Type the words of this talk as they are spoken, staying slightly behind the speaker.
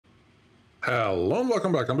Hello and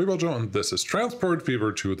welcome back. I'm Joe, and this is Transport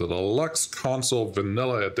Fever 2, the Deluxe Console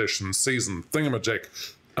Vanilla Edition Season Thingamajig.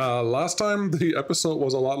 Last time the episode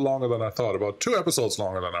was a lot longer than I thought, about 2 episodes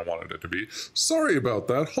longer than I wanted it to be. Sorry about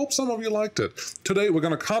that. Hope some of you liked it. Today we're going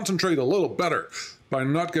to concentrate a little better by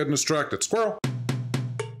not getting distracted. Squirrel!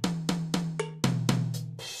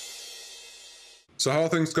 So how are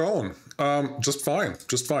things going? Just fine.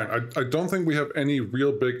 I don't think we have any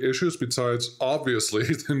real big issues besides, obviously,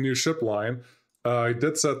 the new ship line. I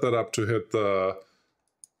did set that up to hit the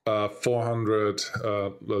 400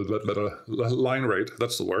 line rate,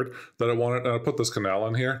 that's the word, that I wanted. And I put this canal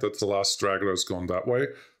in here. That's the last straggler that's going that way.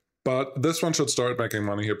 But this one should start making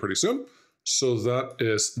money here pretty soon. So that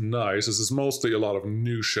is nice. This is mostly a lot of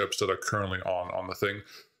new ships that are currently on the thing.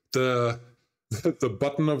 The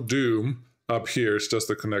button of doom up here is just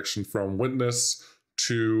the connection from Witness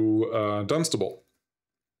to Dunstable.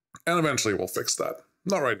 And eventually we'll fix that.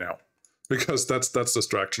 Not right now, because that's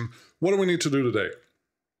distraction. What do we need to do today?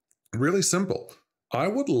 Really simple. I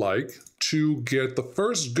would like to get the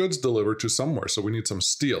first goods delivered to somewhere, so we need some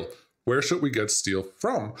steel. Where should we get steel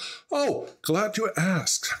from? Oh, glad you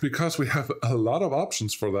asked, because we have a lot of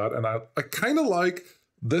options for that, and I kind of like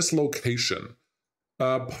this location.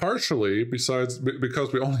 Partially, because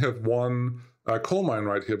we only have one coal mine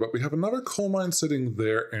right here, but we have another coal mine sitting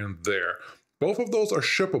there and there. Both of those are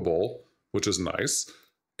shippable, which is nice.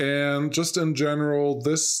 And just in general,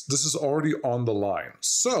 this is already on the line.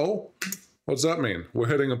 So, what does that mean? We're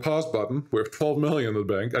hitting a pause button. We have 12 million in the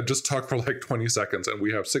bank. I just talked for like 20 seconds and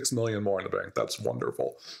we have 6 million more in the bank. That's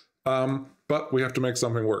wonderful. But we have to make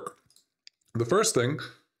something work. The first thing,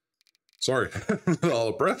 sorry, all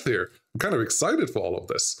of breath here. I'm kind of excited for all of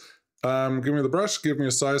this. Give me the brush, give me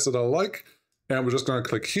a size that I like, and we're just going to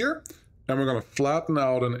click here, and we're going to flatten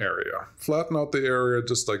out an area. Flatten out the area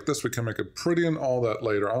just like this. We can make it pretty and all that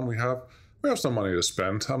later on. We have some money to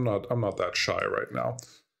spend. I'm not that shy right now.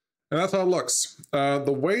 And that's how it looks. The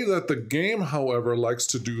way that the game, however, likes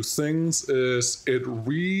to do things is it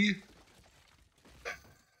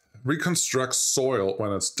reconstructs soil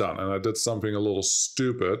when it's done. And I did something a little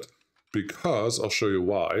stupid, because I'll show you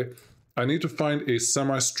why. I need to find a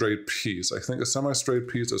semi-straight piece. I think a semi-straight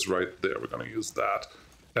piece is right there. We're going to use that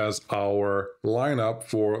as our lineup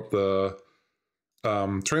for the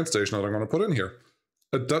train station that I'm going to put in here.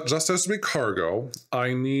 It just has to be cargo.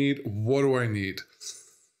 What do I need?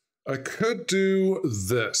 I could do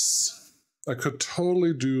this. I could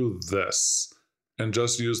totally do this and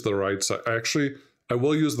just use the right side. Actually, I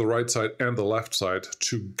will use the right side and the left side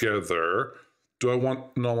together. Do I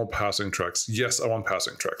want normal passing tracks? Yes, I want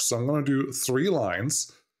passing tracks. So I'm going to do 3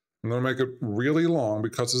 lines. I'm going to make it really long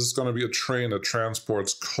because this is going to be a train that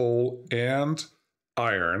transports coal and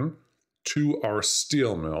iron to our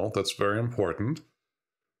steel mill. That's very important.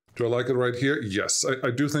 Do I like it right here? Yes. I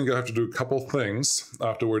do think I have to do a couple things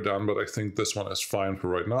after we're done, but I think this one is fine for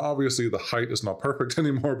right now. Obviously, the height is not perfect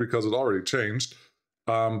anymore because it already changed.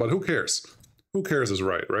 But who cares? Who cares is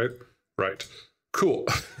right, right? Right. Cool.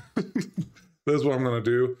 This is what I'm going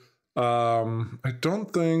to do. I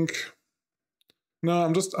don't think... No,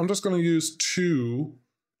 I'm just going to use two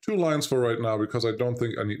lines for right now because I don't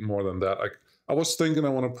think I need more than that. I was thinking I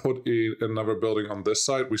want to put another building on this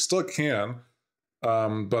side. We still can,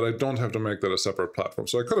 but I don't have to make that a separate platform.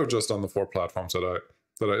 So I could have just done the 4 platforms that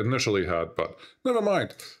I initially had, but never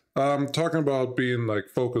mind. Talking about being like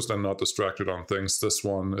focused and not distracted on things, this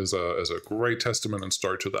one is a great testament and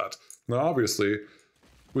start to that. Now, obviously,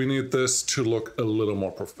 we need this to look a little more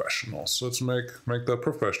professional. So let's make that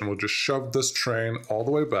professional. We'll just shove this train all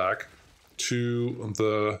the way back to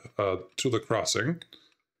the crossing,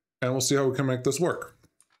 and we'll see how we can make this work.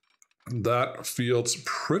 That feels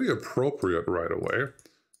pretty appropriate right away.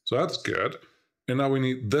 So that's good. And now we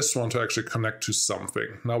need this one to actually connect to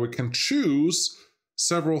something. Now we can choose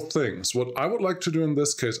several things. What I would like to do in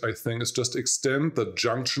this case, I think, is just extend the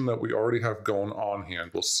junction that we already have going on here,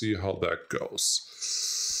 and we'll see how that goes.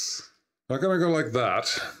 Not gonna go like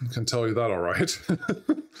that. I can tell you that all right.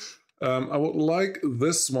 I would like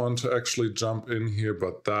this one to actually jump in here,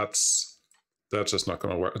 but that's just not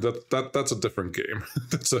gonna work. That's a different game.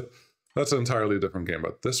 that's an entirely different game,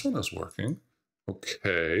 but this one is working.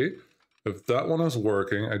 Okay. If that one is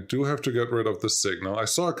working, I do have to get rid of the signal. I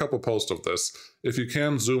saw a couple posts of this. If you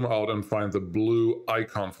can zoom out and find the blue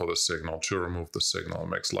icon for the signal to remove the signal, it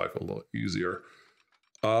makes life a little easier.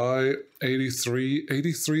 83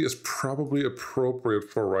 is probably appropriate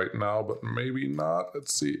for right now, but maybe not.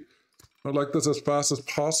 Let's see. I'd like this as fast as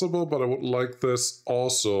possible, but I would like this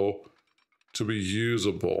also to be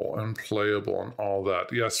usable and playable and all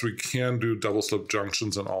that. Yes, we can do double slip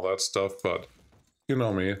junctions and all that stuff, but You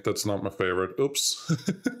know me, that's not my favorite. Oops.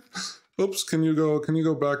 Oops, can you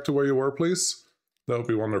go back to where you were, please? That would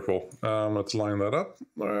be wonderful. Let's line that up.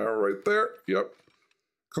 Right there. Yep.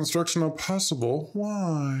 Construction not possible.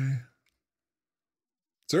 Why?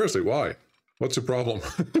 Seriously, why? What's your problem?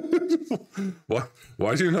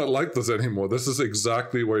 Why do you not like this anymore? This is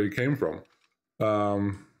exactly where you came from.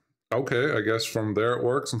 Okay, I guess from there it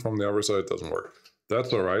works, and from the other side it doesn't work.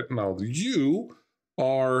 That's all right. Now you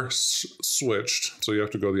are switched, so you have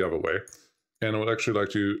to go the other way. And I would actually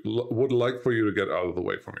like for you to get out of the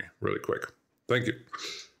way for me really quick. Thank you.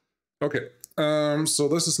 Okay, so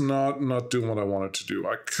this is not doing what I wanted to do.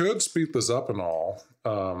 I could speed this up and all,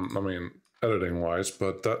 I mean, editing-wise,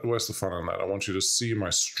 but where's the fun in that? I want you to see my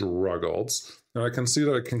struggles. And I can see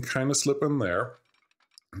that I can kind of slip in there.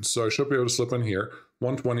 So I should be able to slip in here.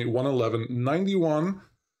 120, 111, 91.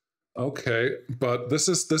 Okay, but this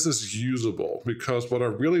is usable, because what I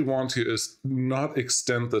really want here is not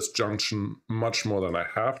extend this junction much more than I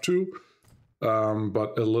have to,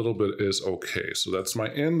 but a little bit is okay. So that's my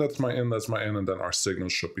in, that's my in, that's my in, and then our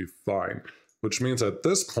signals should be fine. Which means at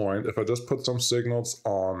this point, if I just put some signals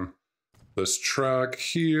on this track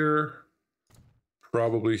here,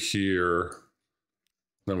 probably here,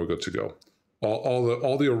 then we're good to go.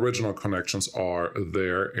 All the original connections are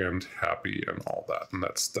there and happy and all that, and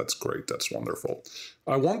that's great. That's wonderful.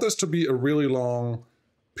 I want this to be a really long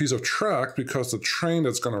piece of track because the train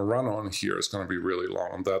that's going to run on here is going to be really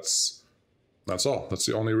long, and that's all. That's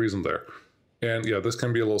the only reason there. And yeah, this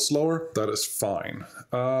can be a little slower. That is fine.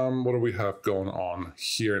 What do we have going on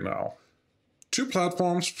here now? 2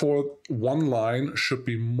 platforms for 1 line should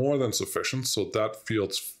be more than sufficient, so that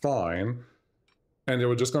feels fine. And yeah,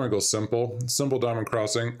 we're just going to go simple diamond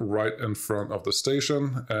crossing right in front of the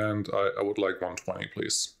station, and I would like 120,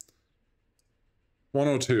 please.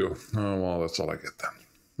 102. Oh, well, that's all I get then,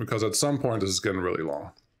 because at some point this is getting really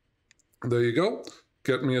long. There you go.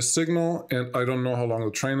 Get me a signal, and I don't know how long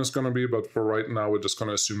the train is going to be, but for right now, we're just going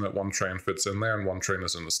to assume that 1 train fits in there and 1 train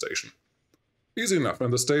is in the station. Easy enough,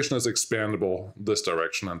 and the station is expandable this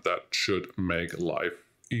direction, and that should make life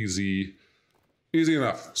easy. Easy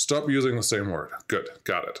enough. Stop using the same word. Good,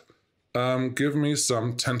 got it. Give me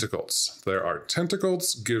some tentacles. There are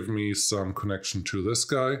tentacles. Give me some connection to this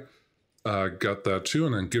guy. Got that too,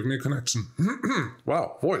 and then give me a connection.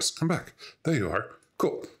 Wow, voice, come back. There you are.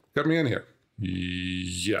 Cool. Get me in here.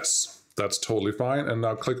 Yes, that's totally fine. And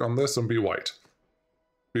now click on this and be white.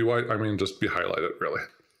 Be white, I mean just be highlighted, really.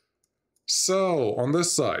 So, on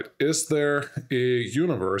this side, is there a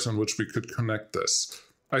universe in which we could connect this?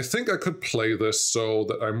 I think I could play this so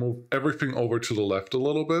that I move everything over to the left a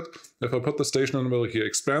little bit. If I put the station in the middle here,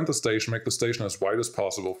 expand the station, make the station as wide as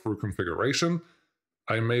possible through configuration,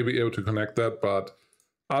 I may be able to connect that, but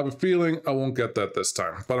I have a feeling I won't get that this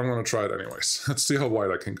time. But I'm going to try it anyways. Let's see how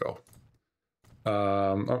wide I can go.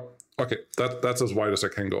 Okay, that's as wide as I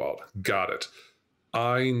can go out. Got it.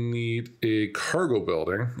 I need a cargo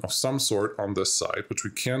building of some sort on this side, which we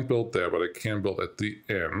can't build there, but I can build at the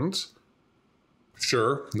end.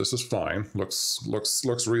 Sure, this is fine.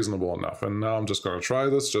 Looks reasonable enough. And now I'm just going to try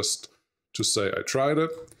this just to say I tried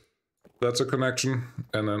it. That's a connection.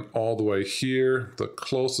 And then all the way here, the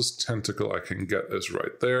closest tentacle I can get is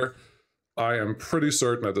right there. I am pretty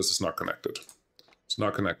certain that this is not connected. It's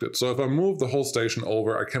not connected. So if I move the whole station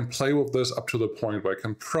over, I can play with this up to the point where I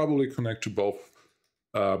can probably connect to both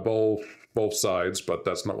sides, but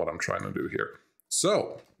that's not what I'm trying to do here.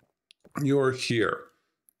 So you're here.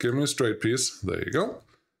 Give me a straight piece. There you go.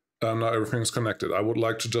 Now everything's connected. I would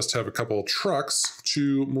like to just have a couple of trucks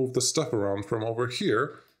to move the stuff around from over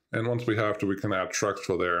here. And once we have to, we can add trucks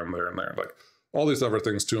for there and there and there. Like all these other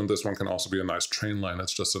things too. And this one can also be a nice train line.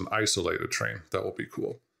 It's just an isolated train. That will be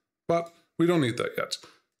cool. But we don't need that yet.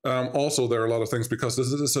 Also, there are a lot of things because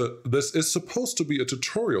this is supposed to be a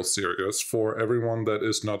tutorial series for everyone that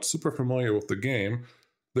is not super familiar with the game.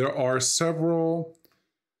 There are several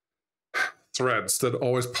threads that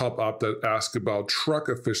always pop up that ask about truck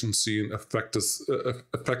efficiency and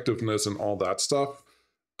effectiveness and all that stuff.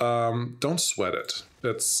 Don't sweat it.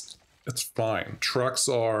 It's fine. Trucks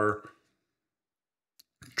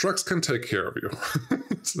can take care of you.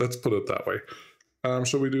 Let's put it that way.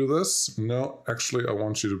 Shall we do this? No, actually, I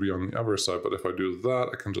want you to be on the other side, but if I do that,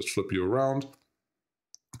 I can just flip you around,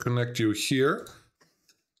 connect you here.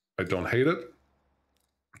 I don't hate it.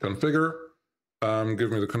 Configure.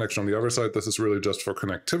 Give me the connection on the other side. This is really just for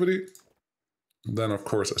connectivity. Then, of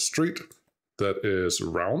course, a street that is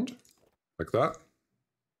round, like that.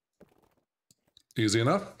 Easy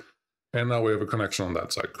enough. And now we have a connection on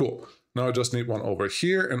that side. Cool. Now I just need one over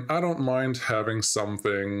here, and I don't mind having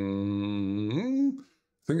something.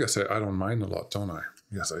 I think I say I don't mind a lot, don't I?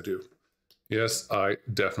 Yes, I do. Yes, I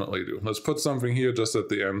definitely do. Let's put something here just at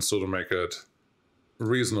the end so to make it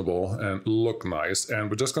reasonable and look nice. And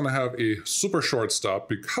we're just going to have a super short stop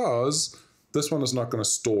because this one is not going to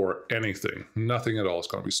store anything. Nothing at all is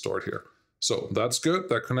going to be stored here. So that's good.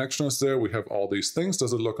 That connection is there. We have all these things.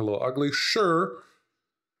 Does it look a little ugly? Sure.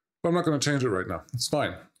 But I'm not going to change it right now. It's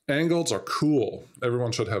fine. Angles are cool.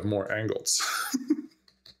 Everyone should have more angles.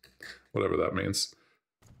 Whatever that means.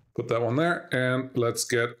 Put that one there, and let's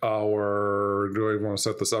get our... Do I want to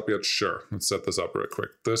set this up yet? Sure. Let's set this up real quick.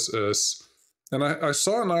 This is... And I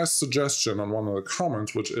saw a nice suggestion on one of the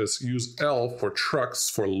comments, which is use L for trucks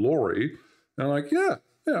for lorry. And I'm like, yeah,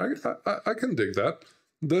 I can dig that.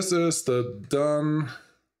 This is the done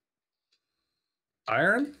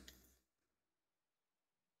iron?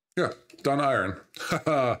 Yeah, done iron.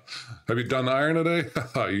 Have you done iron today?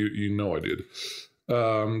 you know I did.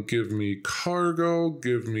 Give me cargo,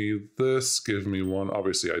 give me this, give me one.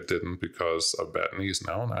 Obviously I didn't because of bad knees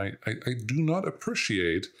now, and I do not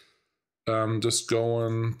appreciate just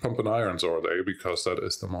going pumping irons all day because that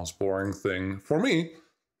is the most boring thing for me,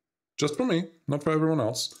 just for me, not for everyone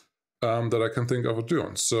else, that I can think of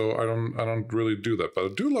doing. So I don't really do that, but I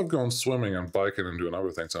do love going swimming and biking and doing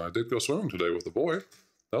other things. And I did go swimming today with the boy.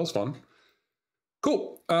 That was fun.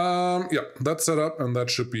 Cool. Yeah, that's set up and that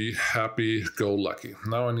should be happy-go-lucky.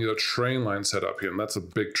 Now I need a train line set up here, and that's a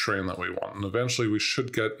big train that we want. And eventually we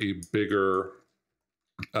should get a bigger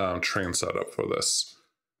train setup for this.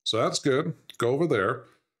 So that's good. Go over there.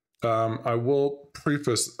 I will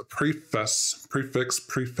prefix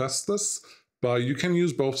this, but you can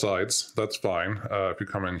use both sides. That's fine. If you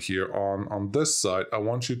come in here on this side, I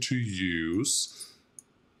want you to use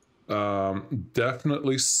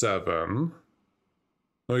definitely 7.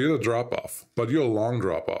 No, you're a drop-off, but you're a long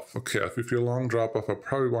drop-off. Okay, if you're a long drop-off, I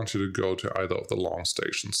probably want you to go to either of the long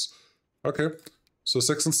stations. Okay, so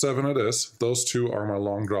 6 and 7 it is. Those two are my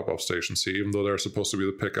long drop-off stations here, even though they're supposed to be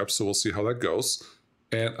the pickups, so we'll see how that goes.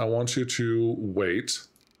 And I want you to wait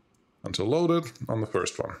until loaded on the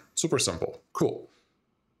first one. Super simple. Cool.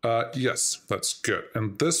 Yes, that's good.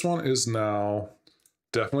 And this one is now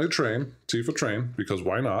definitely a train. T for train, because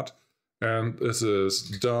why not? And this is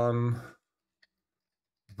done...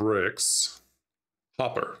 bricks,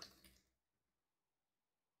 hopper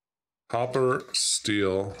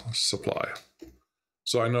steel supply.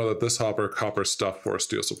 So I know that this hopper stuff for a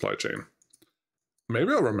steel supply chain.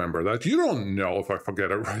 Maybe I'll remember that. You don't know if I forget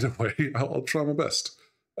it right away. I'll try my best.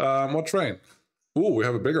 What train? Ooh, we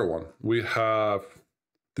have a bigger one. We have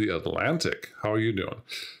the Atlantic. How are you doing?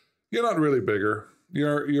 You're not really bigger.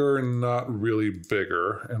 You're not really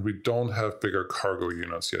bigger, and we don't have bigger cargo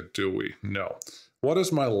units yet, do we? No. What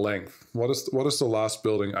is my length? What is the last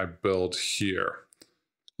building I built here?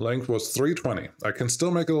 Length was 320. I can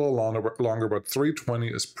still make it a little longer, but 320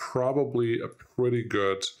 is probably a pretty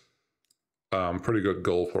good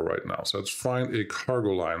goal for right now. So let's find a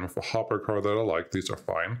cargo line with a hopper car that I like. These are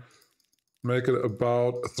fine. Make it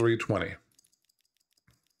about 320.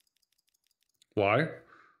 Why?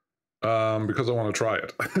 Because I want to try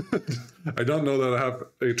it. I don't know that I have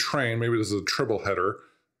a train. Maybe this is a triple header,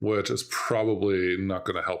 which is probably not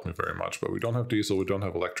going to help me very much. But we don't have diesel, we don't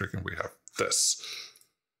have electric, and we have this.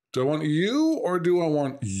 Do I want you or do I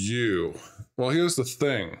want you? Well, here's the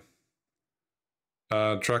thing.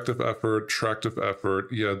 Tractive effort.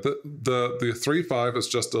 Yeah, the 3.5 is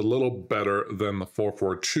just a little better than the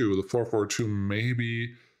 442. The 442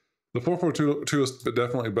 maybe... The 442 is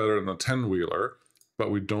definitely better than the 10-wheeler, but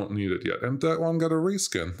we don't need it yet. And that one got a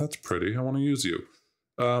reskin. That's pretty. I want to use you.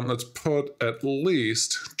 Let's put at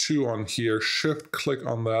least 2 on here. Shift-click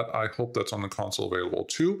on that. I hope that's on the console available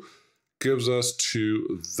too. Gives us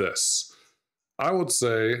to this. I would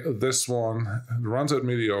say this one runs at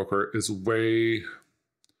mediocre is way...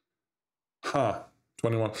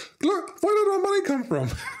 21. Look, where did our money come from?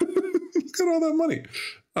 Look at all that money.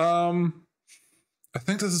 I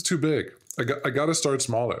think this is too big. I got to start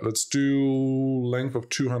smaller. Let's do length of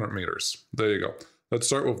 200 meters. There you go. Let's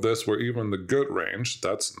start with this. We're even the good range.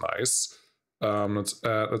 That's nice. Let's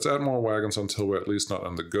add more wagons until we're at least not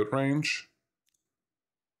in the good range.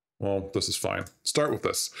 Well, this is fine. Start with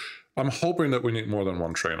this. I'm hoping that we need more than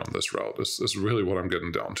one train on this route. This is really what I'm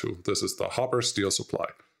getting down to. This is the Hopper Steel Supply.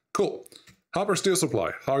 Cool. Hopper Steel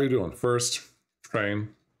Supply. How are you doing? First, train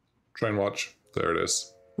watch. There it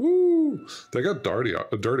is. Woo! They got dirty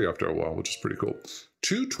after a while, which is pretty cool.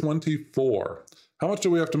 224. How much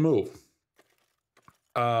do we have to move?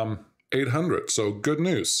 800. So good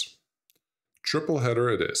news. Triple header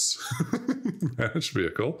it is. Manage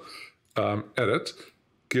vehicle. Edit.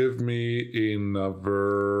 Give me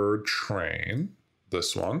another train.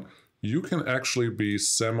 this one, you can actually be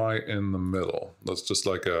semi in the middle. That's just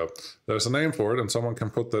like there's a name for it, and someone can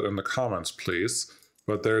put that in the comments, please.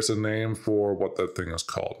 But there's a name for what that thing is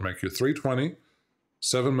called. Make you 320,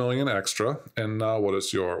 7 million extra, and now what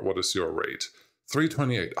is your rate?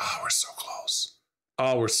 328. Oh, we're so close.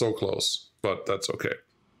 Oh, we're so close, but that's okay.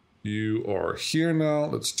 You are here now.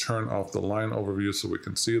 Let's turn off the line overview so we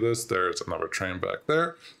can see this. There's another train back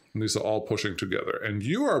there. And these are all pushing together. And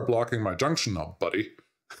you are blocking my junction now, buddy.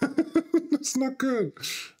 That's not good.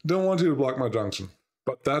 Don't want you to block my junction.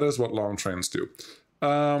 But that is what long trains do.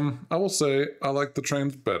 I will say I like the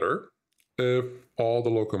trains better if all the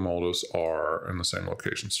locomotives are in the same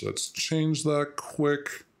location. So let's change that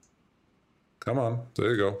quick. Come on.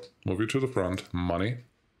 There you go. Move you to the front. Money.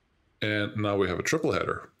 And now we have a triple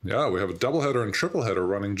header. Yeah, we have a double header and triple header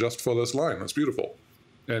running just for this line. That's beautiful.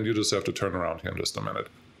 And you just have to turn around here in just a minute.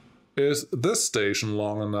 Is this station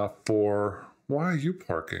long enough for... Why are you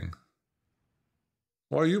parking?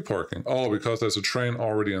 Why are you parking? Oh, because there's a train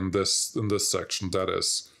already in this section. That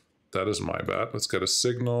is my bad. Let's get a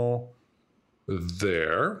signal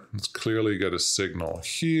there. Let's clearly get a signal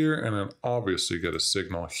here, and then obviously get a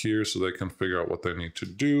signal here so they can figure out what they need to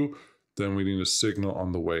do. Then we need a signal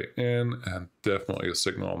on the way in, and definitely a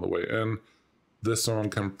signal on the way in. This one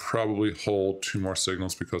can probably hold 2 more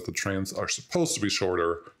signals because the trains are supposed to be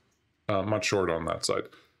shorter, much shorter on that side.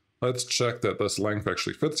 Let's check that this length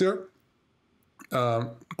actually fits here.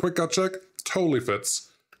 Quick gut check, totally fits,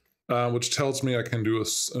 which tells me I can do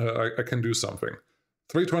I can do something.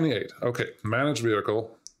 328. Okay, manage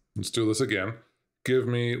vehicle. Let's do this again. Give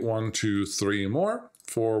me 1, 2, 3 more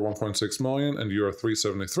for 1.6 million, and you're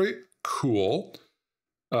 373. Cool.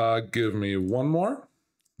 Give me 1 more.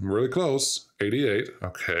 I'm really close. 88.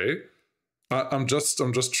 Okay. I'm just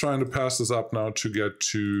trying to pass this up now to get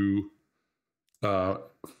to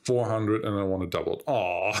 400, and I want to double it.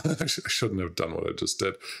 Aw, I shouldn't have done what I just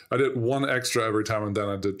did. I did 1 extra every time, and then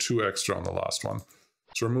I did 2 extra on the last one.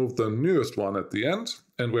 Let's remove the newest one at the end,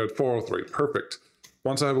 and we're at 403. Perfect.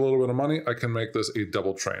 Once I have a little bit of money, I can make this a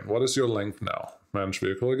double train. What is your length now? Manage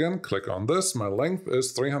vehicle again. Click on this. My length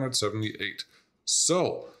is 378.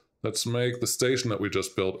 So let's make the station that we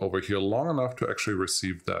just built over here long enough to actually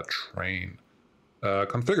receive that train.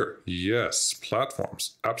 Configure. Yes.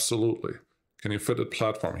 Platforms. Absolutely. Can you fit a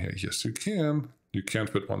platform here? Yes, you can. You can't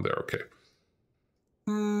fit one there. Okay.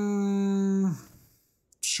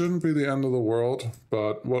 Shouldn't be the end of the world,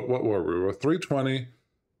 but what were we? We were 320,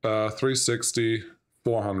 360,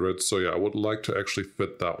 400. So yeah, I would like to actually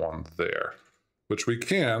fit that one there, which we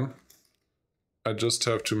can. I just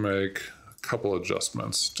have to make a couple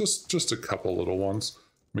adjustments, just a couple little ones,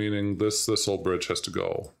 meaning this whole bridge has to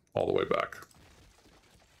go all the way back,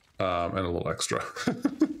 and a little extra.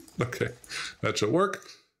 Okay, that should work.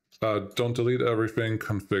 Don't delete everything,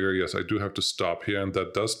 configure. Yes, I do have to stop here, and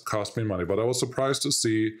that does cost me money, but I was surprised to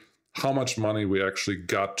see how much money we actually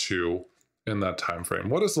got to in that time frame.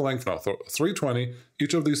 What is the length now? 320.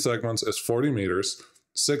 Each of these segments is 40 meters.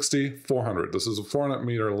 60, 400. This is a 400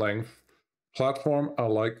 meter length platform. I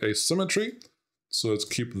like asymmetry, so let's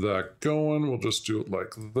keep that going. We'll just do it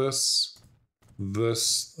like this.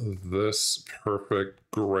 This, perfect,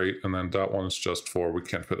 great, and then that one is just for, we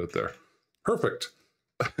can't fit it there. Perfect.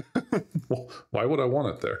 Well, why would I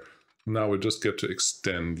want it there? Now we just get to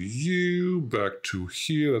extend you back to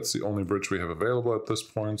here. That's the only bridge we have available at this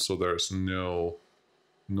point, so there's no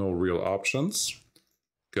real options.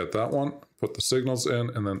 Get that one, put the signals in,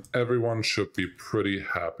 and then everyone should be pretty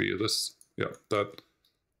happy. This, yeah, that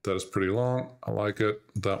is pretty long. I like it.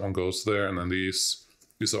 That one goes there, and then these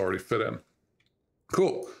already fit in.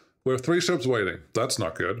 Cool. We have 3 ships waiting. That's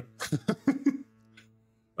not good.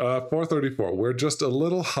 434. We're just a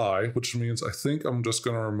little high, which means I think I'm just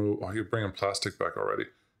going to remove... Oh, you're bringing plastic back already.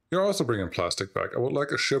 You're also bringing plastic back. I would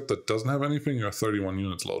like a ship that doesn't have anything. You're 31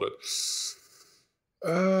 units loaded.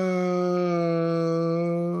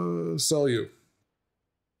 Sell you.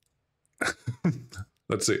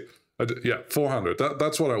 Let's see. Yeah, 400.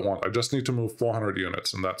 That's what I want. I just need to move 400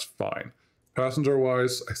 units, and that's fine.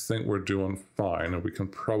 Passenger-wise, I think we're doing fine, and we can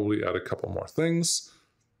probably add a couple more things.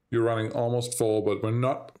 You're running almost full, but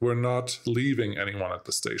we're not leaving anyone at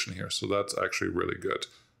the station here, so that's actually really good.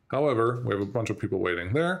 However, we have a bunch of people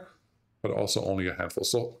waiting there, but also only a handful.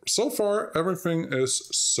 So far, everything is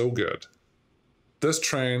so good. This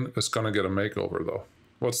train is going to get a makeover, though.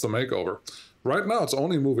 What's the makeover? Right now, it's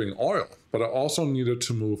only moving oil, but I also needed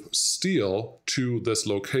to move steel to this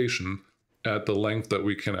location at the length that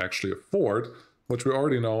we can actually afford, which we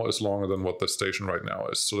already know is longer than what the station right now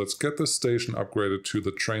is. So let's get this station upgraded to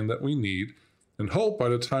the train that we need, and hope by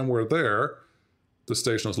the time we're there, the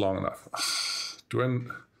station is long enough.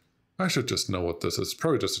 I should just know what this is.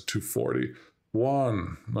 Probably just a 240.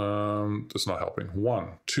 1, that's not helping. 1,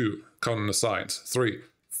 2, counting the signs. 3,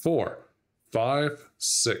 4, 5,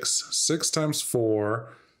 6. 6 times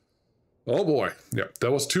 4. Oh boy. Yeah,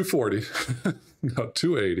 that was 240. No,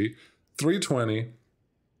 280. 320.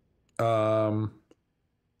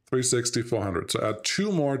 360, 400. So add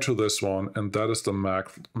 2 more to this one, and that is the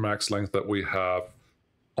max length that we have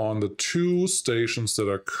on the 2 stations that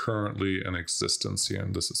are currently in existence here.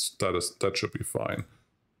 And that should be fine.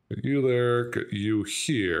 Get you there, get you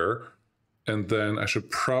here, and then I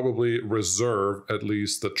should probably reserve at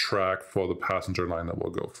least the track for the passenger line that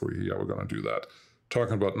will go through. Yeah, we're going to do that.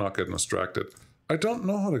 Talking about not getting distracted. I don't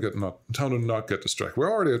know how to not get distracted.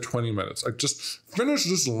 We're already at 20 minutes. I just finish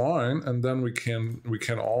this line, and then we can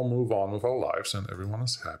all move on with our lives, and everyone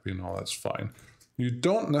is happy, and all that's fine. You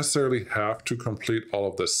don't necessarily have to complete all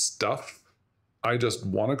of this stuff. I just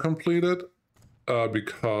want to complete it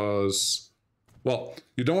because, well,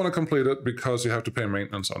 you don't want to complete it because you have to pay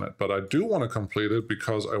maintenance on it, but I do want to complete it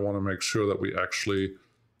because I want to make sure that we actually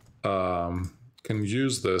can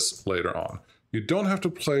use this later on. You don't have to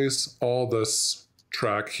place all this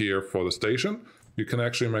track here for the station. You can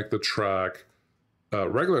actually make the track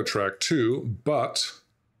regular track too, but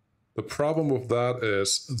the problem with that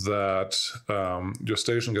is that your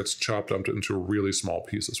station gets chopped up into really small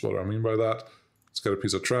pieces. What do I mean by that? Let's get a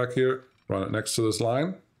piece of track here, run it next to this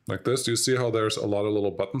line, like this. Do you see how there's a lot of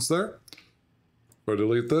little buttons there? Or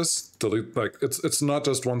delete this, delete, like it's not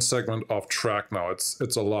just one segment of track now,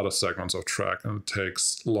 it's a lot of segments of track, and it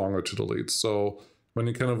takes longer to delete. So when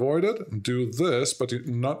you can avoid it, do this, but you're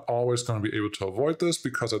not always going to be able to avoid this,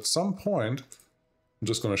 because at some point, I'm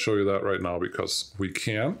just going to show you that right now because we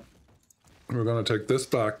can. We're going to take this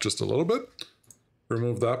back just a little bit,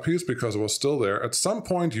 remove that piece because it was still there. At some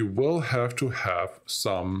point, you will have to have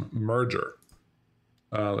some merger.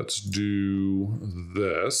 Let's do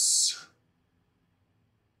this.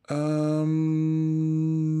 I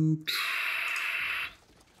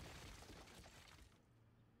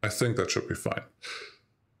think that should be fine.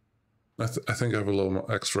 I think I have a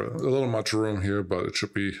little much room here, but it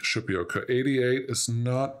should be okay. 88 is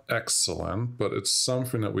not excellent, but it's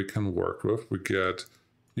something that we can work with. We get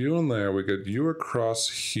you in there, we get you across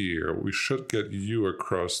here. We should get you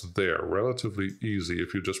across there. Relatively easy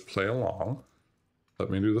if you just play along. Let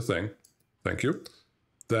me do the thing. Thank you.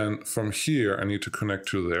 Then from here, I need to connect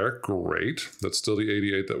to there. Great. That's still the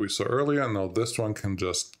 88 that we saw earlier. Now this one can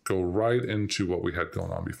just go right into what we had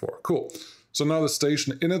going on before. Cool. So now the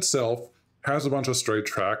station in itself has a bunch of straight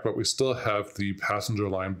track, but we still have the passenger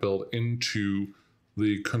line built into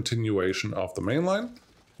the continuation of the main line,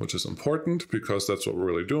 which is important because that's what we're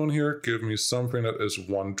really doing here. Give me something that is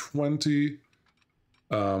 120.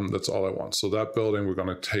 That's all I want. So that building we're going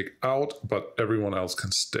to take out, but everyone else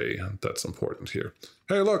can stay. That's important here.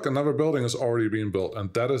 Hey, look, another building is already being built,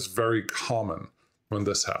 and that is very common when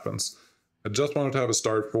this happens. I just wanted to have a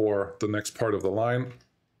start for the next part of the line.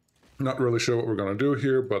 Not really sure what we're going to do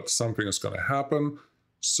here, but something is going to happen.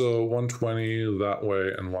 So 120 that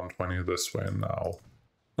way and 120 this way now.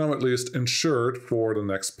 I'm at least insured for the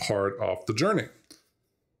next part of the journey.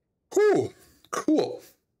 Whew, cool.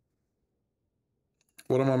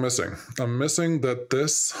 What am I missing? I'm missing that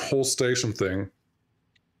this whole station thing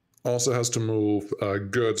also has to move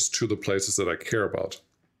goods to the places that I care about.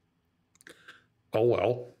 Oh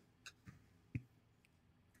well.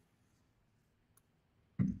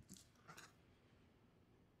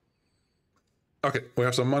 Okay, we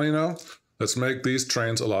have some money now. Let's make these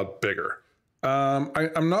trains a lot bigger.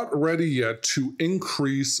 I'm not ready yet to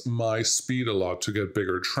increase my speed a lot to get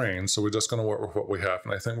bigger trains, so we're just going to work with what we have.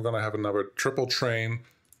 And I think we're going to have another triple train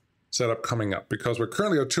setup coming up because we're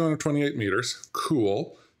currently at 228 meters.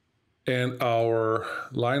 Cool. And our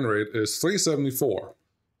line rate is 374.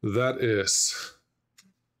 That is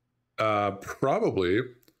probably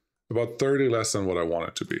about 30 less than what I want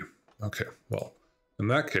it to be. Okay, well, in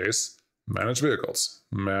that case, manage vehicles.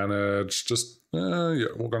 Manage just, yeah,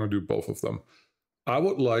 we're going to do both of them. I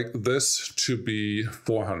would like this to be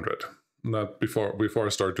 400, not before I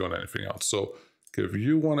start doing anything else. So give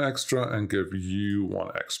you one extra and give you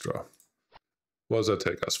one extra. What does that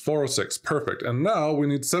take us? 406, perfect. And now we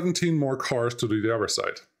need 17 more cars to do the other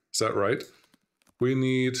side. Is that right? We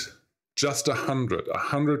need just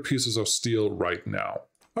 100 pieces of steel right now.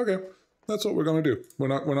 Okay, that's what we're going to do. We're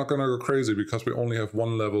not going to go crazy because we only have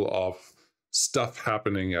one level of stuff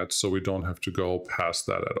happening yet, so we don't have to go past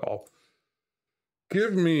that at all.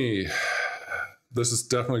 Give me, this is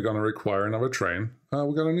definitely going to require another train.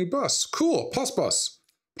 We got a new bus. Cool, post bus,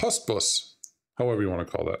 however you want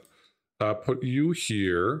to call that. Put you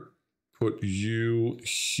here, put you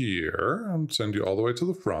here and send you all the way to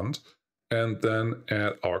the front. And then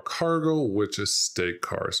add our cargo, which is steak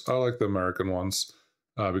cars. I like the American ones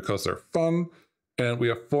because they're fun. And we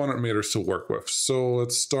have 400 meters to work with. So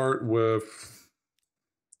let's start with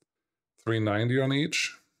 390 on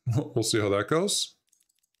each. We'll see how that goes.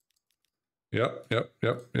 Yep.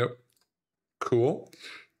 Cool.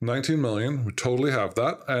 19 million. We totally have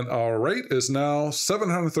that. And our rate is now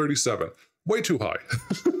 737. Way too high.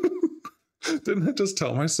 Didn't I just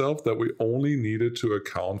tell myself that we only needed to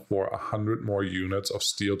account for 100 more units of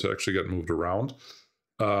steel to actually get moved around?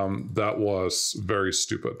 That was very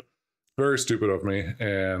stupid. Very stupid of me,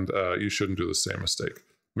 and you shouldn't do the same mistake.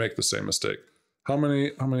 Make the same mistake. How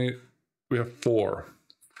many? We have 4.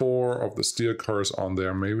 4 of the steel cars on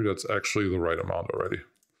there. Maybe that's actually the right amount already.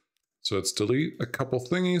 So let's delete a couple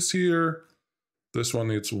thingies here. This one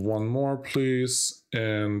needs 1 more, please.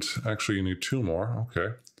 And actually you need 2 more.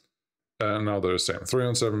 Okay. And now they're the same.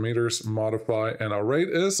 307 meters, modify. And our rate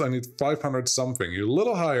is, I need 500 something. You're a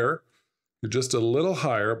little higher. You're just a little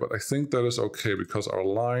higher, but I think that is okay because our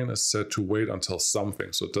line is set to wait until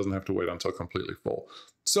something. So it doesn't have to wait until completely full.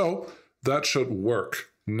 So that should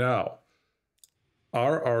work. Now,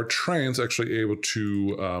 are our trains actually able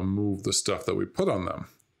to move the stuff that we put on them?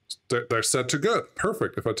 They're set to good.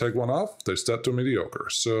 Perfect. If I take one off, they're set to mediocre.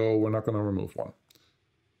 So we're not going to remove one.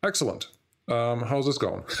 Excellent. How's this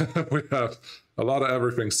going? We have a lot of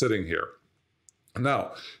everything sitting here.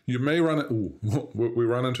 Now, you may we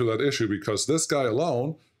run into that issue because this guy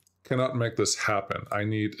alone cannot make this happen. I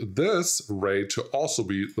need this rate to also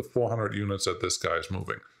be the 400 units that this guy is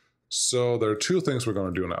moving. So there are 2 things we're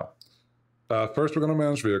going to do now. First, we're going to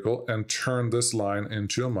manage vehicle and turn this line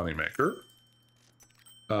into a moneymaker.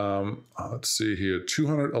 Let's see here.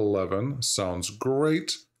 211 sounds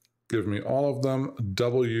great. Give me all of them.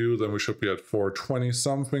 W, then we should be at 420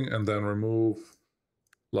 something, and then remove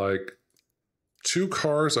like 2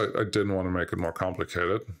 cars. I didn't want to make it more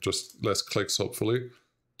complicated. Just less clicks, hopefully.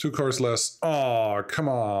 2 cars less. Oh, come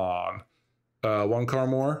on. 1 car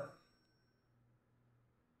more.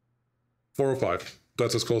 405.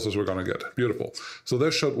 That's as close as we're going to get. Beautiful. So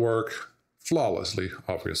this should work flawlessly,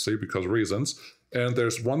 obviously, because reasons. And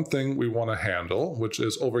there's one thing we want to handle, which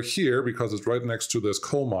is over here, because it's right next to this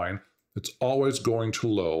coal mine, it's always going to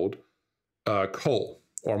load coal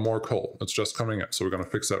or more coal. It's just coming in. So we're going to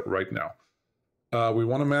fix that right now. We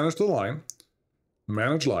want to manage the line,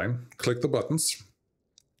 manage line, click the buttons,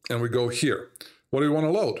 and we go here. What do we want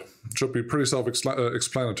to load? It should be pretty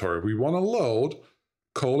self-explanatory. We want to load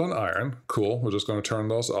coal and iron. Cool. We're just going to turn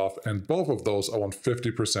those off. And both of those I want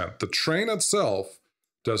 50%. The train itself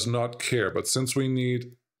does not care. But since we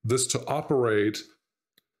need this to operate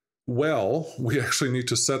well, we actually need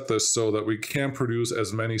to set this so that we can produce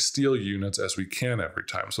as many steel units as we can every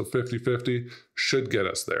time. So 50-50 should get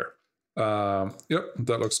us there. Yep,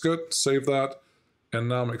 that looks good. Save that. And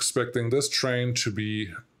now I'm expecting this train to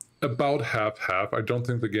be about half-half. I don't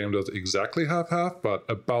think the game does exactly half-half, but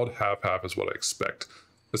about half-half is what I expect.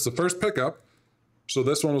 It's the first pickup. So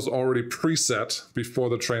this one was already preset before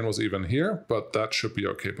the train was even here, but that should be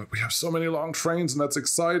okay. But we have so many long trains, and that's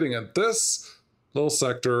exciting. And this little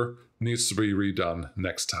sector needs to be redone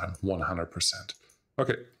next time, 100%.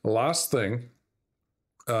 Okay, last thing.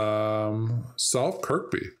 South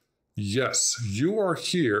Kirkby. Yes, you are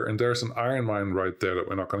here, and there's an iron mine right there that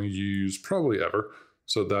we're not going to use probably ever.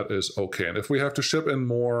 So that is okay. And if we have to ship in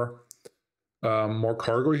more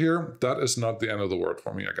cargo here, that is not the end of the world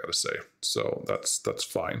for me, I gotta say. So that's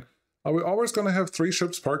fine. Are we always going to have 3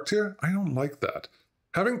 ships parked here? I don't like that.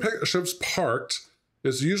 Having ships parked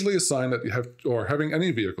is usually a sign that you have, or having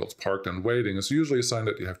any vehicles parked and waiting is usually a sign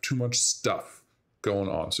that you have too much stuff going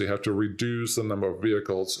on. So you have to reduce the number of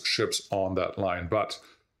vehicles, ships on that line. But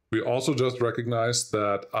we also just recognized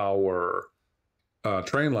that our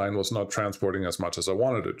train line was not transporting as much as I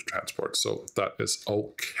wanted it to transport. So that is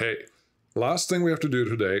okay. Last thing we have to do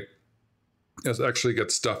today is actually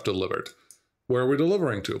get stuff delivered. Where are we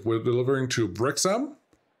delivering to? We're delivering to Brixham,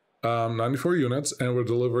 94 units, and we're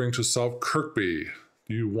delivering to South Kirkby.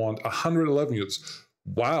 You want 111 units.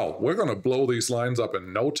 Wow, we're going to blow these lines up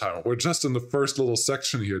in no time. We're just in the first little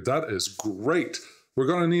section here. That is great. We're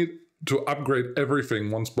going to need to upgrade everything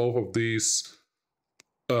once both of these,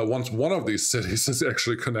 once one of these cities is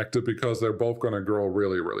actually connected, because they're both going to grow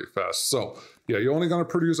really, really fast. So yeah, you're only going to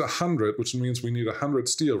produce 100, which means we need 100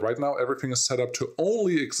 steel. Right now, everything is set up to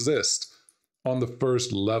only exist on the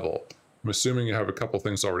first level. I'm assuming you have a couple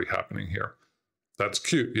things already happening here. That's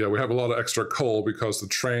cute. Yeah, we have a lot of extra coal because the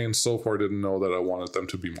train so far didn't know that I wanted them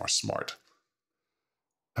to be more smart.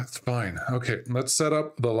 That's fine. Okay, let's set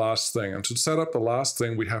up the last thing. And to set up the last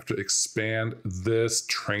thing, we have to expand this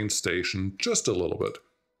train station just a little bit.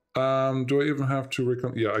 Do I even have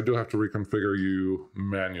to yeah, I do have to reconfigure you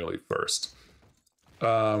manually first.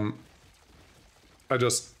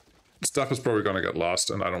 Stuff is probably going to get lost,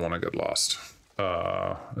 and I don't want to get lost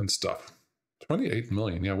and stuff. 28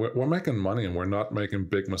 million. Yeah, we're making money, and we're not making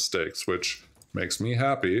big mistakes, which makes me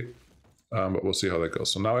happy. But we'll see how that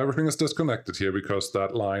goes. So now everything is disconnected here because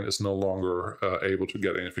that line is no longer able to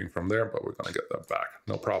get anything from there, but we're going to get that back.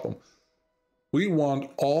 No problem. We want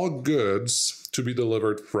all goods to be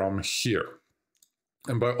delivered from here.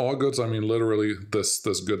 And by all goods, I mean literally this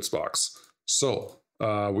goods box. So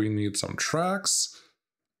we need some tracks.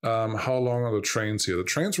 How long are the trains here? The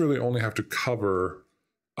trains really only have to cover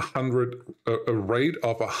a rate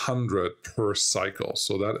of 100 per cycle.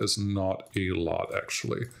 So that is not a lot,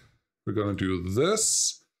 actually. We're going to do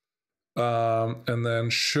this. And then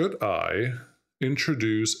should I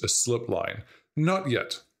introduce a slip line? Not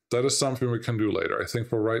yet. That is something we can do later. I think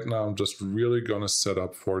for right now, I'm just really going to set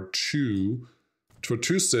up for two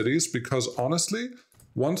cities, because honestly,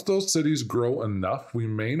 once those cities grow enough, we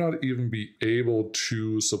may not even be able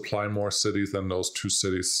to supply more cities than those 2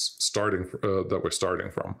 cities that we're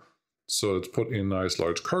starting from. So let's put in a nice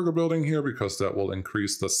large cargo building here, because that will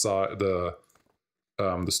increase the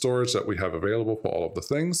storage that we have available for all of the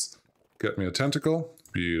things. Get me a tentacle.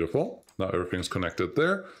 Beautiful. Now everything's connected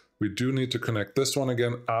there. We do need to connect this one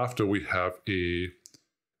again after we have a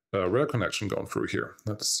rail connection going through here.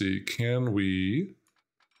 Let's see. Can we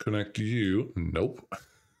connect you? Nope.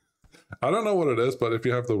 I don't know what it is, but if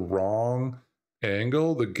you have the wrong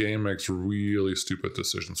angle, the game makes really stupid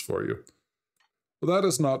decisions for you. Well, that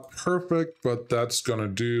is not perfect, but that's going to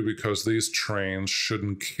do, because these trains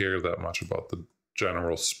shouldn't care that much about the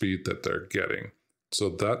general speed that they're getting. So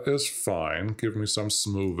that is fine. Give me some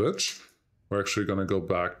smoothage. We're actually going to go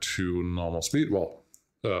back to normal speed. Well,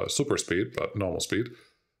 super speed, but normal speed.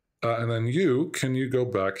 And then can you go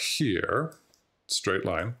back here? Straight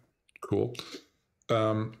line. Cool.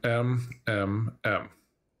 M.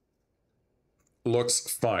 Looks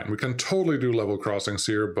fine. We can totally do level crossings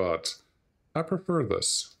here, but I prefer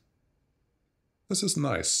this. This is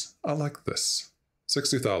nice. I like this.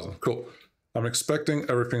 60,000. Cool. I'm expecting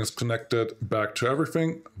everything is connected back to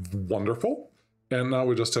everything. Wonderful. And now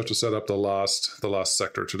we just have to set up the last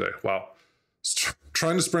sector today. Wow.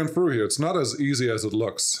 Trying to sprint through here. It's not as easy as it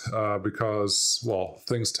looks because, well,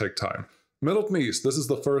 things take time. Middleton East, this is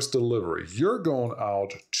the first delivery. You're going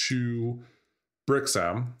out to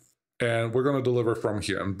Brixham, and we're going to deliver from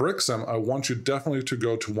here. In Brixham, I want you definitely to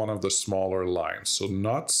go to one of the smaller lines. So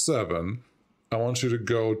not 7. I want you to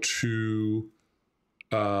go to...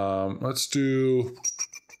 let's do...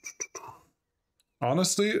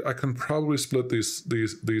 Honestly, I can probably split these.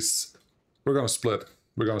 We're going to split.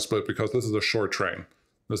 We're going to split because this is a short train.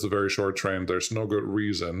 This is a very short train. There's no good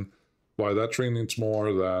reason why that train needs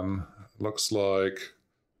more than, looks like,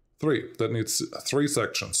 3. That needs 3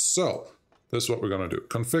 sections. So this is what we're going to do.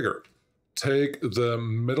 Configure. Take the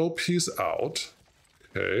middle piece out.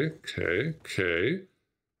 Okay.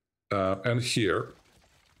 And here.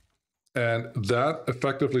 And that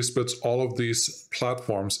effectively splits all of these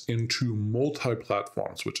platforms into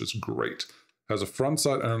multi-platforms, which is great. Has a front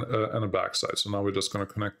side and a back side. So now we're just going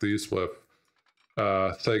to connect these with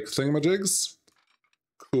fake thingamajigs.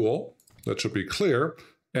 Cool. That should be clear.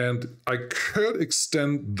 And I could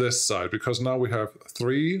extend this side because now we have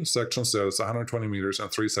 3 sections there. That's 120 meters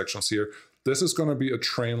and 3 sections here. This is going to be a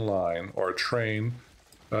train line or a train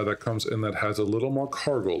that comes in that has a little more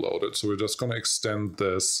cargo loaded. So we're just going to extend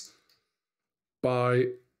this by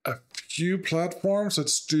a few platforms.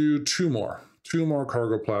 Let's do 2 more. 2 more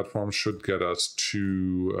cargo platforms should get us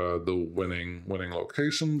to the winning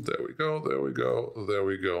location. There we go.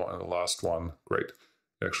 And the last one, great.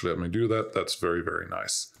 Actually, let me do that. That's very, very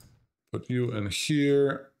nice. Put you in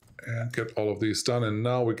here and get all of these done. And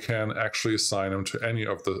now we can actually assign them to any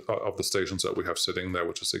of the stations that we have sitting there,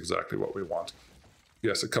 which is exactly what we want.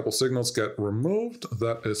 Yes, a couple signals get removed.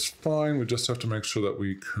 That is fine. We just have to make sure that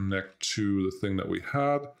we connect to the thing that we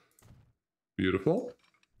had. Beautiful.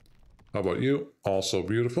 How about you? Also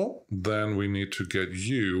beautiful. Then we need to get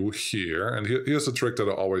you here. And here's a trick that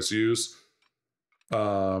I always use.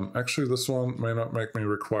 Actually, this one may not make me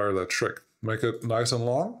require that trick. Make it nice and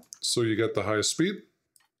long so you get the highest speed.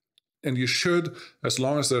 And you should, as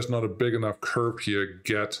long as there's not a big enough curve here,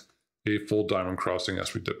 get a full diamond crossing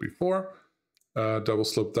as we did before. Double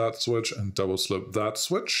slip that switch and double slip that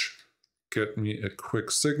switch. Get me a quick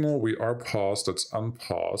signal. We are paused. Let's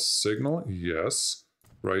unpause. Signal, yes.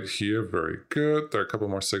 Right here, very good. There are a couple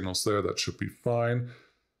more signals there. That should be fine.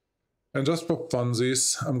 And just for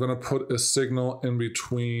funsies, I'm going to put a signal in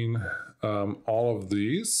between all of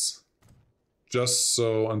these. Just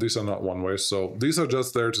so, and these are not one way, so these are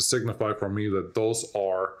just there to signify for me that those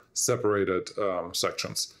are separated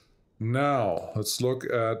sections. Now, let's look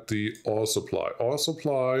at the oil supply. Oil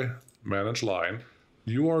supply, manage line.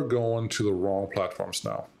 You are going to the wrong platforms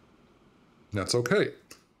now. That's okay.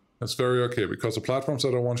 That's very okay, because the platforms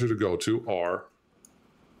that I want you to go to are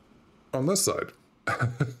on this side.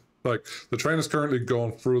 Like, the train is currently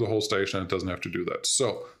going through the whole station, it doesn't have to do that.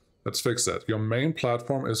 So, let's fix that. Your main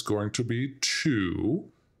platform is going to be 2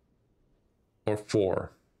 or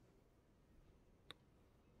 4.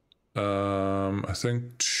 I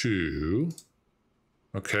think 2.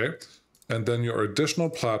 Okay. And then your additional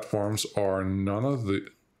platforms are none of the...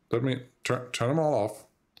 Let me turn them all off.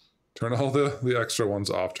 Turn all the extra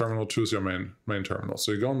ones off. Terminal 2 is your main terminal.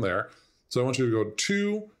 So you're going there. So I want you to go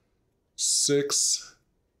 2, 6,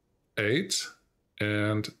 8,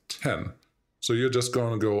 and 10. So you're just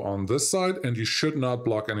going to go on this side, and you should not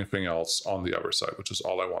block anything else on the other side, which is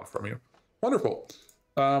all I want from you. Wonderful.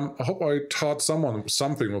 I hope I taught someone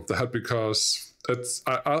something with that, because it's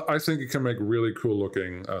I think you can make really cool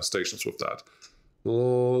looking stations with that.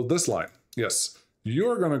 This line, yes.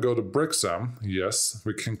 You're going to go to BricSem. Yes,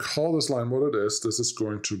 we can call this line what it is. This is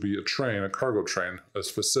going to be a train, a cargo train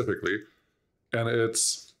specifically. And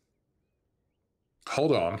it's...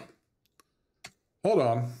 Hold on.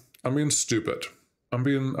 I'm being stupid. I'm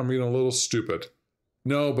being a little stupid.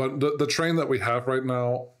 No, but the train that we have right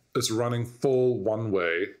now is running full one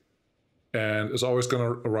way and is always going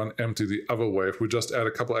to run empty the other way. If we just add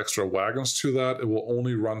a couple extra wagons to that, it will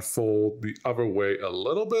only run full the other way a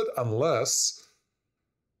little bit, unless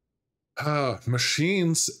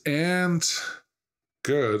machines and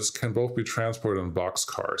goods can both be transported in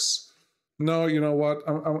boxcars. No, you know what?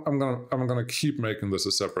 I'm gonna keep making this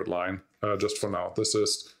a separate line just for now. This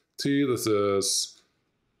is T. This is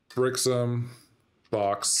BricSem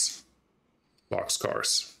boxcars.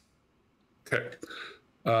 Okay.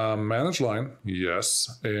 Manage line,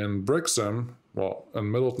 yes. In BricSem, well,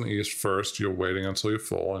 in Middleton East first, you're waiting until you're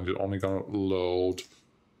full, and you're only gonna load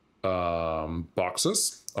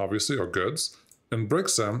boxes, obviously, or goods. In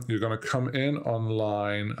BricSem, you're gonna come in on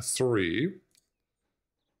line 3.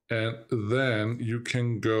 And then you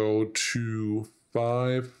can go to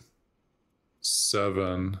 5,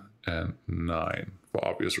 7, and 9 for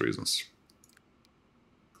obvious reasons.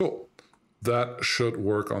 Cool. That should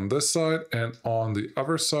work on this side. And on the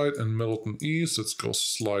other side in Middleton East, let's go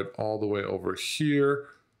slide all the way over here.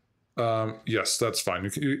 Yes, that's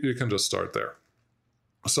fine. You can just start there.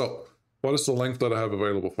 So what is the length that I have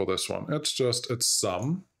available for this one? It's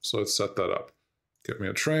sum. So let's set that up. Get me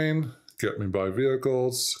a train. Get me by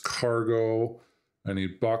vehicles, cargo. I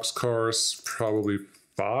need boxcars, probably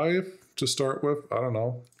 5 to start with. I don't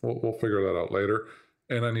know. We'll figure that out later.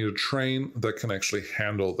 And I need a train that can actually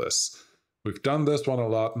handle this. We've done this one a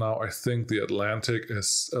lot now. I think the Atlantic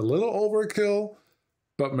is a little overkill,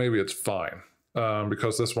 but maybe it's fine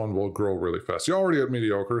because this one will grow really fast. You're already at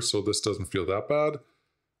mediocre, so this doesn't feel that bad.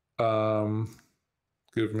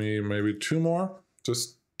 Give me maybe 2 more,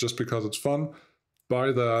 just because it's fun.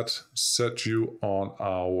 By that, set you on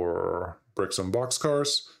our BricSem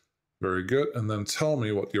boxcars. Very good. And then tell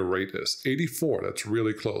me what your rate is. 84, that's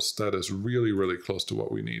really close. That is really, really close to what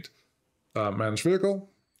we need. Manage vehicle.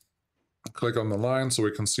 Click on the line so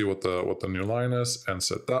we can see what the new line is, and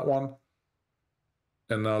set that one.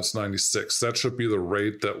 And now it's 96. That should be the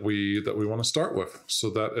rate that we want to start with. So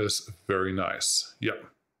that is very nice. Yep.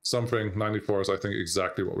 Something 94 is, I think,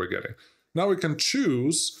 exactly what we're getting. Now we can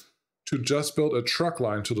choose to just build a truck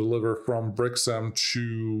line to deliver from BricSem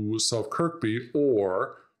to South Kirkby,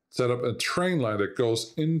 or set up a train line that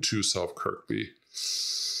goes into South Kirkby.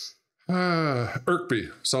 Irkby,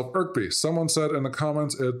 South Irkby. Someone said in the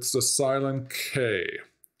comments it's a silent K.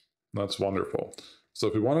 That's wonderful. So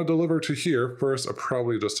if we want to deliver to here, first I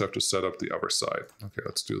probably just have to set up the other side. Okay,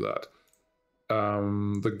 let's do that.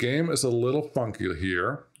 The game is a little funky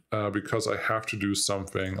here because I have to do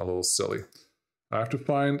something a little silly. I have to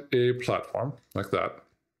find a platform like that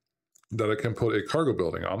I can put a cargo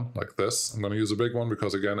building on, like this. I'm going to use a big one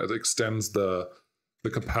because, again, it extends the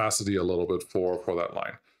capacity a little bit for that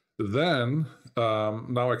line. Then,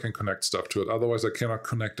 now I can connect stuff to it. Otherwise, I cannot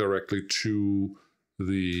connect directly to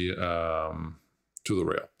the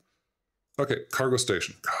rail. Okay, cargo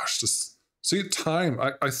station. Gosh, just see time.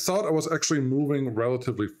 I thought I was actually moving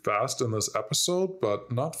relatively fast in this episode,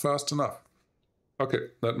 but not fast enough. Okay,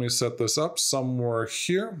 let me set this up somewhere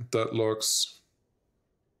here. That looks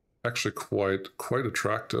actually quite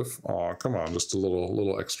attractive. Oh, come on, just a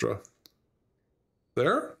little extra.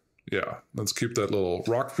 There? Yeah, let's keep that little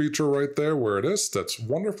rock feature right there where it is. That's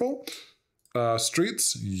wonderful.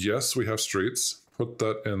 Streets, yes, we have streets. Put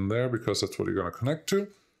that in there because that's what you're going to connect to.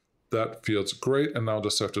 That feels great, and now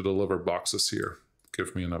just have to deliver boxes here.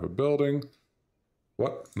 Give me another building.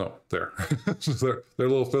 What? No, there. there are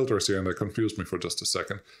little filters here, and they confused me for just a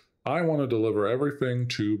second. I want to deliver everything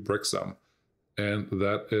to Brixham, and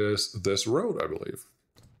that is this road, I believe.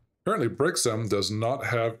 Apparently, Brixham does not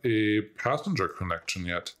have a passenger connection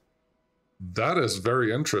yet. That is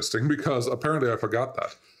very interesting, because apparently I forgot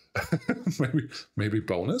that. maybe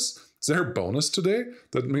bonus? Is there a bonus today?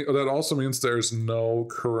 That also means there's no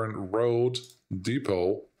current road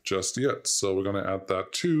depot just yet. So we're going to add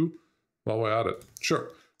that too while we're at it. Sure,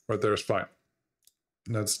 right there is fine.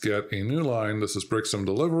 Let's get a new line. This is Brixham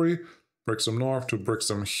delivery. Brixham North to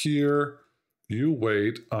Brixham here. You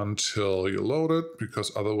wait until you load it,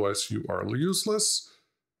 because otherwise you are useless.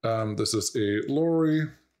 This is a lorry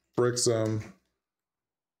Brixham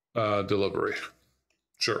delivery.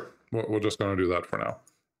 Sure, we're just going to do that for now.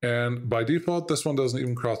 And by default, this one doesn't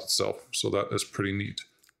even cross itself, so that is pretty neat.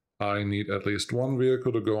 I need at least one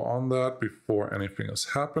vehicle to go on that before anything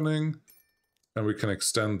is happening, and we can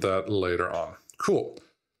extend that later on. Cool.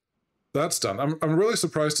 That's done. I'm really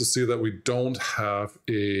surprised to see that we don't have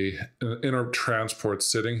an inner transport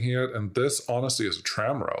sitting here, and this honestly is a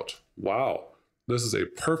tram route. Wow, this is a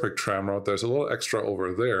perfect tram route. There's a little extra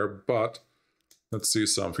over there, but let's see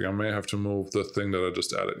something. I may have to move the thing that I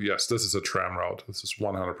just added. Yes, this is a tram route. This is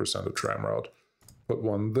 100% a tram route. Put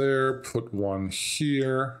one there, put one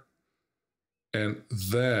here. And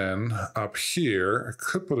then up here, I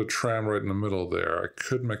could put a tram right in the middle there. I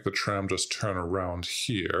could make the tram just turn around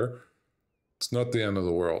here. It's not the end of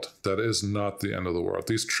the world. That is not the end of the world.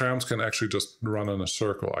 These trams can actually just run in a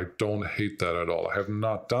circle. I don't hate that at all. I have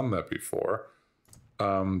not done that before.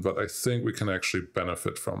 But I think we can actually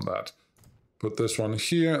benefit from that. Put this one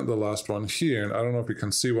here, the last one here, and I don't know if you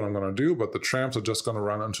can see what I'm going to do, but the trams are just going to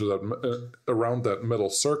run into that around that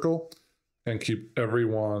middle circle and keep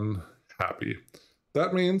everyone happy.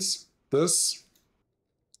 That means this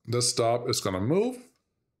stop is going to move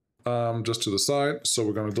just to the side, so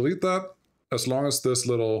we're going to delete that. As long as this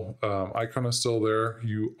little icon is still there,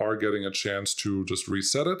 you are getting a chance to just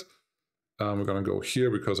reset it. We're going to go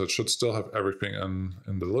here because it should still have everything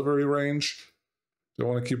in delivery range. Do I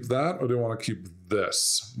want to keep that, or do I want to keep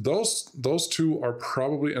this? Those two are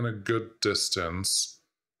probably in a good distance.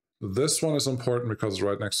 This one is important because it's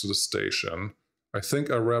right next to the station. I think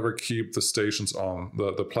I'd rather keep the stations on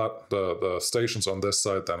the stations on this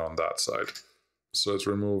side than on that side. So let's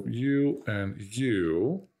remove you and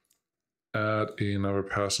you. Add another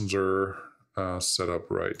passenger setup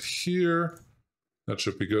right here. That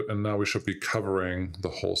should be good. And now we should be covering the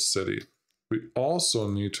whole city. We also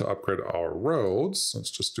need to upgrade our roads.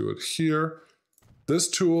 Let's just do it here. This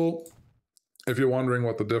tool, if you're wondering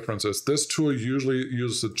what the difference is, this tool usually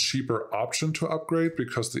uses a cheaper option to upgrade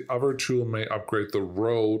because the other tool may upgrade the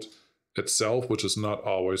road itself, which is not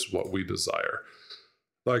always what we desire.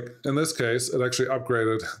 Like in this case, it actually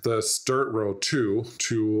upgraded this dirt road too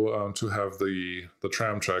to have the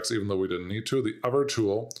tram tracks, even though we didn't need to. The other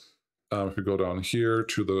tool, if you go down here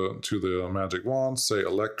to the magic wand, say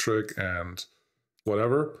electric and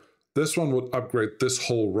whatever, this one would upgrade this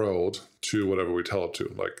whole road to whatever we tell it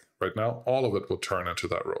to. Like right now, all of it will turn into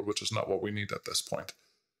that road, which is not what we need at this point.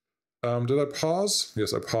 Did I pause?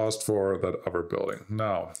 Yes, I paused for that other building.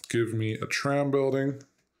 Now, give me a tram building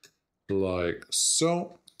like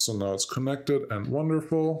so. So now it's connected and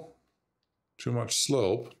wonderful. Too much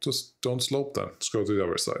slope. Just don't slope then. Let's go to the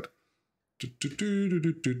other side. Yep,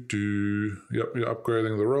 you're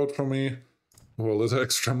upgrading the road for me. Well, there's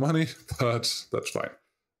extra money, but that's fine.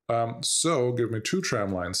 So give me 2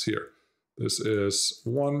 tram lines here. This is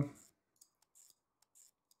 1.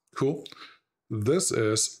 Cool. This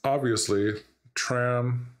is obviously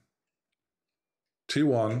tram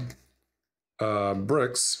T1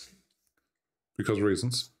 bricks because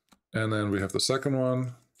reasons. And then we have the second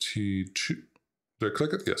one, T2. Did I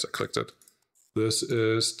click it? Yes, I clicked it. This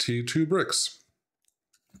is T2 bricks.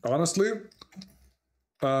 Honestly,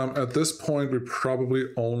 at this point, we probably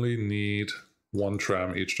only need 1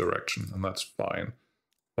 tram each direction, and that's fine.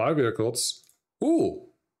 5 vehicles. Ooh.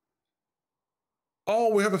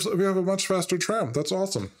 Oh, we have a much faster tram. That's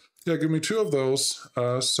awesome. Yeah, give me 2 of those.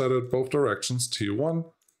 Set it both directions, T1,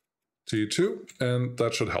 T2, and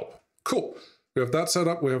that should help. Cool. We have that set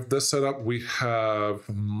up. We have this set up. We have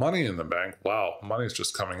money in the bank. Wow, money's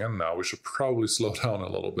just coming in now. We should probably slow down a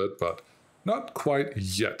little bit, but not quite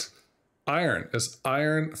yet. Iron. Is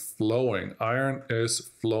iron flowing? Iron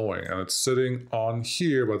is flowing, and it's sitting on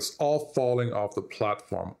here, but it's all falling off the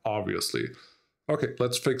platform, obviously. Okay,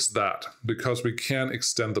 let's fix that, because we can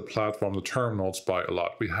extend the platform, the terminals, by a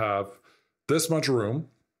lot. We have this much room.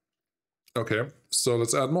 Okay, so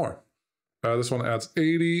let's add more. This one adds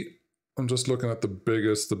 80. I'm just looking at the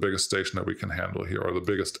biggest station that we can handle here, or the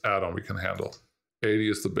biggest add-on we can handle. 80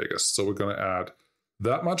 is the biggest, so we're going to add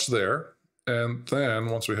that much there. And then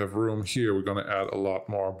once we have room here, we're going to add a lot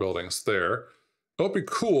more buildings there. It'll be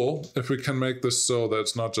cool if we can make this so that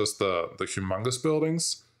it's not just the humongous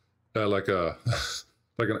buildings, like an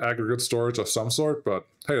aggregate storage of some sort, but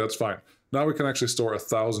hey, that's fine. Now we can actually store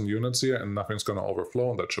 1,000 units here and nothing's going to overflow,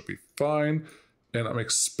 and that should be fine. And I'm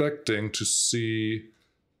expecting to see,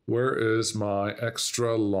 where is my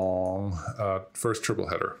extra long first triple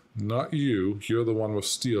header? Not you, you're the one with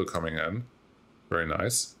steel coming in. Very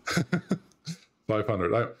nice.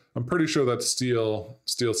 500. I'm pretty sure that steel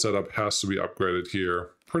setup has to be upgraded here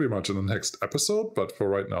pretty much in the next episode, but for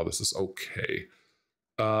right now, this is okay.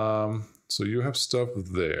 So you have stuff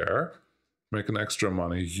there, making extra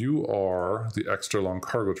money. You are the extra long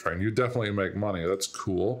cargo train. You definitely make money. That's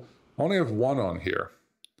cool. I only have one on here.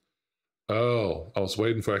 Oh, I was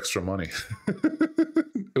waiting for extra money.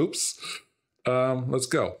 Oops. Let's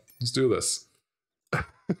go. Let's do this.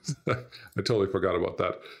 I totally forgot about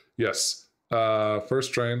that. Yes.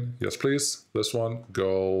 First train, yes please. This one,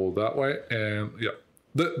 go that way. And yeah,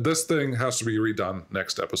 this thing has to be redone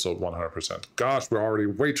next episode 100%. Gosh, we're already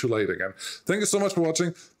way too late again. Thank you so much for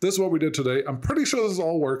watching. This is what we did today. I'm pretty sure this is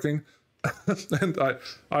all working. And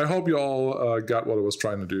I hope you all got what I was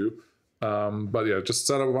trying to do. But yeah, just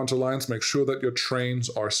set up a bunch of lines. Make sure that your trains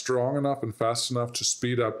are strong enough and fast enough to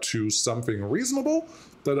speed up to something reasonable,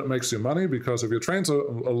 that it makes you money. Because if your trains are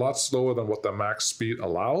a lot slower than what the max speed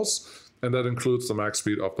allows, and that includes the max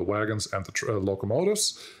speed of the wagons and the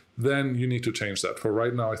locomotives, then you need to change that. For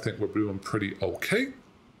right now, I think we're doing pretty okay.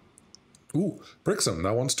 Ooh, Brixham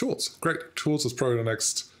now wants tools. Great. Tools is probably the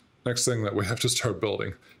next thing that we have to start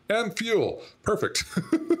building. And fuel. Perfect.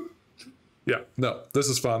 Yeah, no, this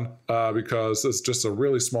is fun because it's just a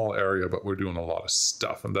really small area, but we're doing a lot of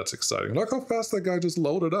stuff, and that's exciting. Look how fast that guy just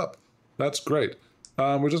loaded up. That's great.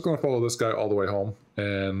 We're just going to follow this guy all the way home,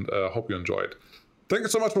 and hope you enjoyed. Thank you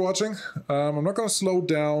so much for watching. I'm not going to slow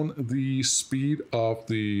down the speed of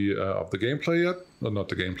the gameplay yet. Well, not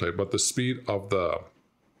the gameplay, but the speed of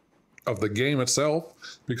the game itself,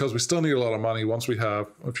 because we still need a lot of money. Once we have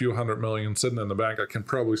a few 100 million sitting in the bank, I can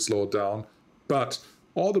probably slow it down. But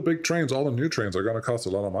all the big trains, all the new trains are going to cost a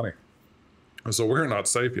lot of money. So we're not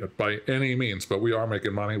safe yet by any means, but we are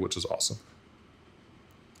making money, which is awesome.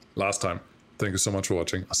 Last time, thank you so much for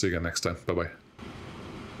watching. I'll see you again next time. Bye-bye.